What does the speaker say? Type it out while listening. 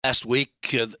Last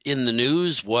week in the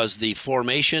news was the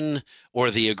formation or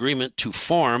the agreement to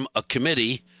form a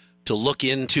committee to look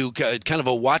into kind of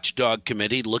a watchdog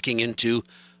committee looking into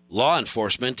law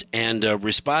enforcement and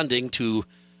responding to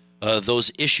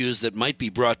those issues that might be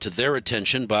brought to their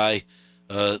attention by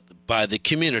the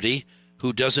community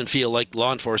who doesn't feel like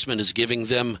law enforcement is giving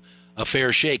them a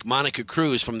fair shake. Monica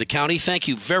Kruse from the county, thank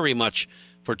you very much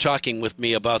for talking with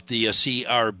me about the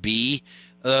CRB.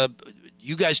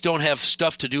 You guys don't have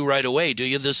stuff to do right away, do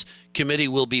you? This committee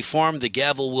will be formed, the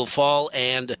gavel will fall,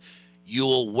 and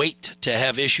you'll wait to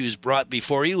have issues brought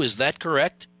before you. Is that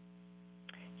correct?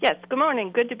 Yes. Good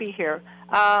morning. Good to be here.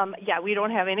 We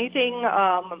don't have anything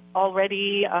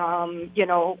already, on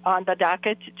the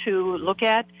docket to look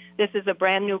at. This is a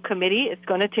brand new committee. It's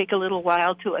going to take a little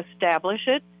while to establish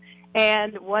it.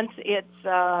 And once it's,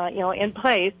 in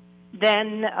place,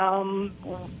 then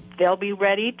they'll be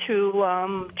ready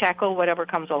to tackle whatever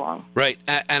comes along. Right.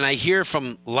 And I hear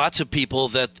from lots of people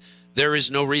that there is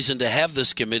no reason to have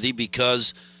this committee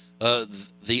because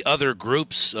the other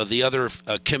groups, the other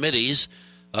committees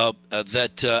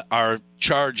that are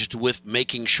charged with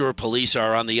making sure police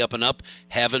are on the up and up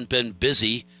haven't been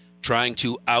busy trying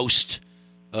to oust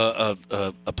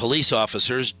police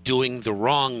officers doing the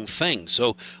wrong thing.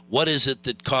 So what is it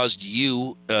that caused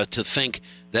you to think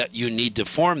that you need to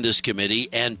form this committee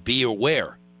and be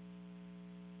aware?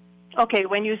 Okay,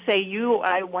 when you say you,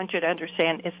 I want you to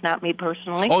understand it's not me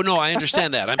personally. Oh, no, I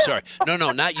understand that. I'm sorry. No,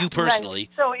 not you personally.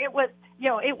 Right. So it was,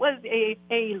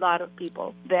 a lot of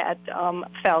people that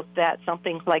felt that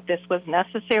something like this was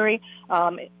necessary.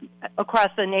 Across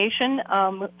the nation,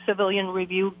 civilian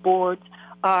review boards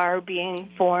are being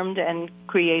formed and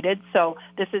created, so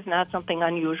this is not something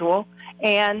unusual.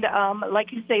 And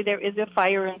like you say, there is a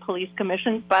fire and police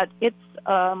commission, but its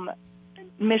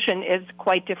mission is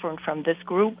quite different from this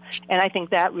group, and I think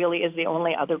that really is the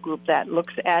only other group that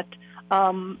looks at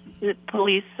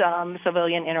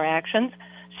police-civilian interactions.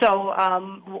 So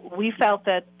we felt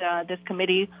that this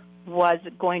committee was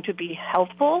going to be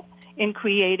helpful in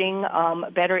creating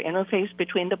a better interface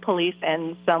between the police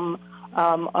and some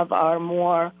of our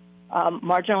more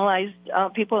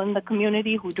marginalized people in the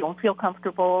community who don't feel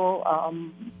comfortable,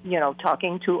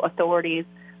 talking to authorities.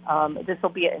 This will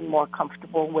be a more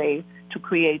comfortable way to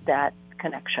create that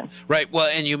connection. Right. Well,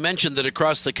 and you mentioned that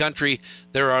across the country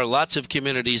there are lots of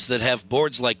communities that have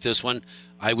boards like this one.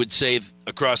 I would say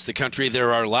across the country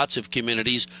there are lots of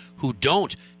communities who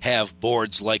don't have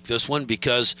boards like this one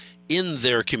because in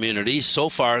their community, so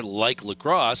far, like La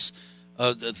Crosse,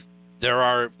 there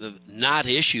are not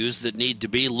issues that need to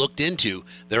be looked into.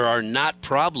 There are not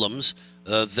problems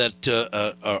that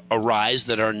arise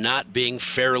that are not being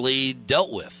fairly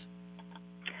dealt with.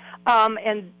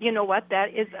 And you know what?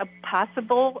 That is a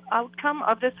possible outcome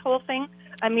of this whole thing.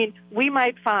 I mean, we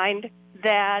might find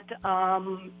that,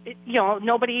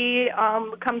 nobody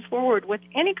comes forward with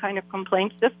any kind of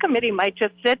complaints. This committee might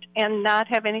just sit and not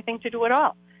have anything to do at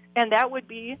all. And that would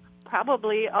be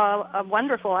probably a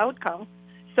wonderful outcome.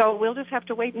 So we'll just have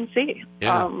to wait and see.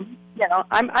 Yeah.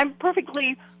 I'm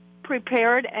perfectly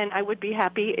prepared, and I would be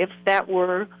happy if that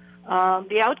were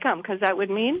the outcome, because that would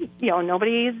mean,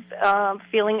 nobody's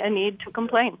feeling a need to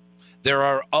complain. There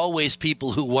are always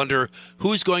people who wonder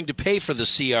who's going to pay for the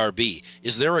CRB.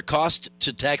 Is there a cost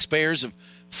to taxpayers of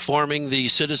forming the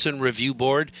Citizen Review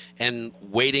Board and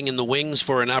waiting in the wings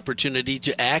for an opportunity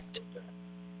to act?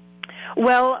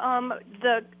 Well,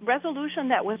 the resolution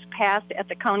that was passed at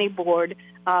the county board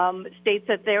states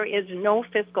that there is no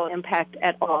fiscal impact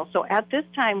at all. So at this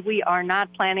time, we are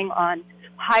not planning on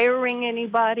hiring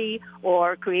anybody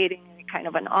or creating any kind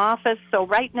of an office. So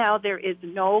right now, there is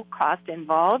no cost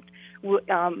involved.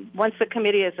 Once the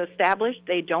committee is established,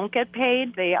 they don't get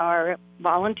paid. They are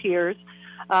volunteers.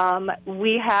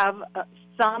 We have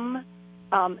some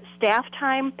staff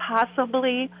time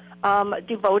possibly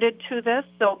devoted to this.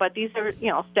 But these are,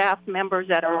 staff members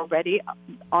that are already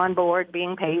on board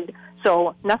being paid.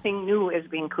 So nothing new is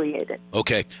being created.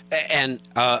 Okay. And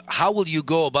how will you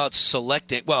go about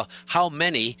selecting, how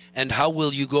many and how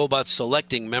will you go about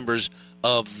selecting members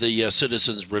of the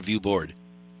Citizens Review Board?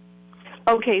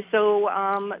 Okay, so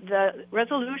the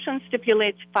resolution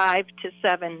stipulates 5 to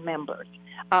 7 members.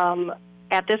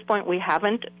 At this point, we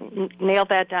haven't nailed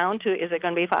that down to, is it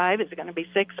going to be 5, is it going to be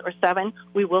 6 or 7?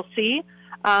 We will see.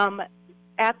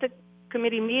 At the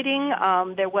committee meeting,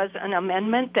 there was an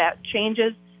amendment that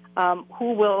changes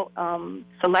who will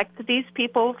select these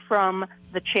people from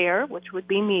the chair, which would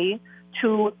be me,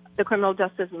 to the Criminal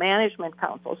Justice Management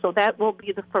Council. So that will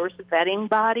be the first vetting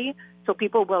body. So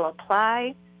people will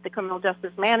apply. The Criminal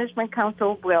Justice Management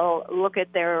Council will look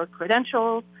at their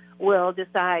credentials, will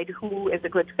decide who is a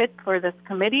good fit for this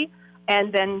committee,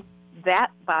 and then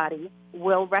that body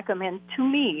will recommend to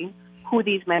me who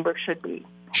these members should be.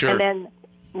 Sure. And then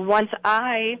once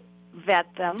I vet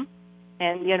them,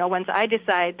 and once I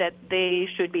decide that they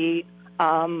should be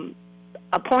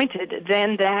appointed,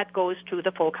 then that goes to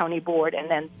the full county board, and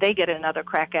then they get another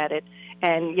crack at it,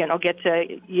 and get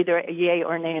to either yay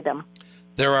or nay them.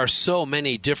 There are so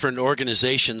many different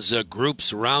organizations,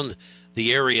 groups around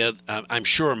the area. I'm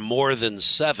sure more than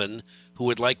 7 who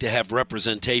would like to have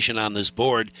representation on this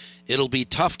board. It'll be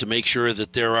tough to make sure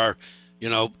that there are,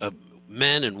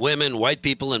 men and women, white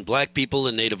people and black people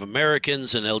and Native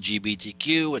Americans and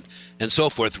LGBTQ and so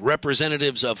forth,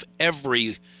 representatives of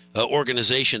every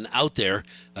organization out there.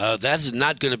 That is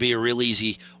not going to be a real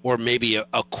easy or maybe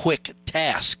a quick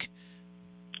task.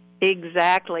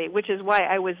 Exactly, which is why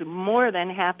I was more than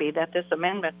happy that this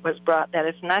amendment was brought, that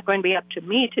it's not going to be up to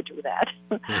me to do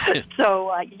that.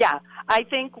 So, I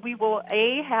think we will,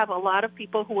 have a lot of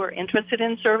people who are interested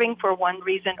in serving for one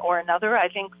reason or another. I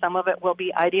think some of it will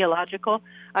be ideological.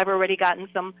 I've already gotten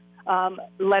some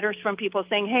letters from people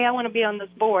saying, hey, I want to be on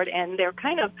this board, and they're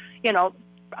kind of,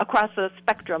 across the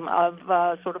spectrum of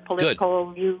sort of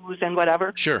political views and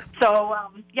whatever. Sure. So,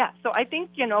 so I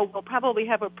think, we'll probably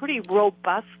have a pretty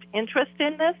robust interest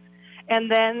in this,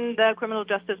 and then the Criminal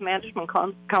Justice Management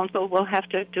Council will have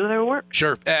to do their work.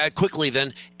 Sure. Quickly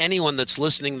then, anyone that's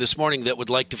listening this morning that would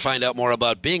like to find out more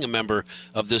about being a member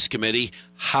of this committee,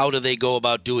 how do they go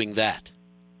about doing that?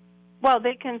 Well,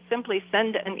 they can simply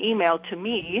send an email to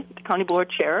me, the county board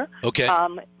chair,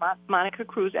 Monica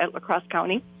Kruse at La Crosse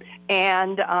County,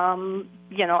 and,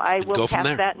 I will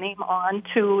pass that name on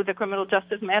to the Criminal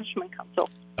Justice Management Council.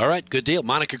 All right, good deal.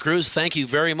 Monica Kruse, thank you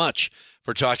very much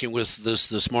for talking with us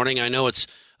this morning. I know it's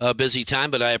a busy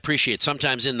time, but I appreciate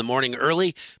sometimes in the morning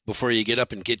early, before you get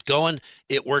up and get going,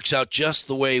 it works out just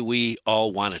the way we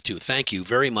all want it to. Thank you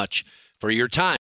very much for your time.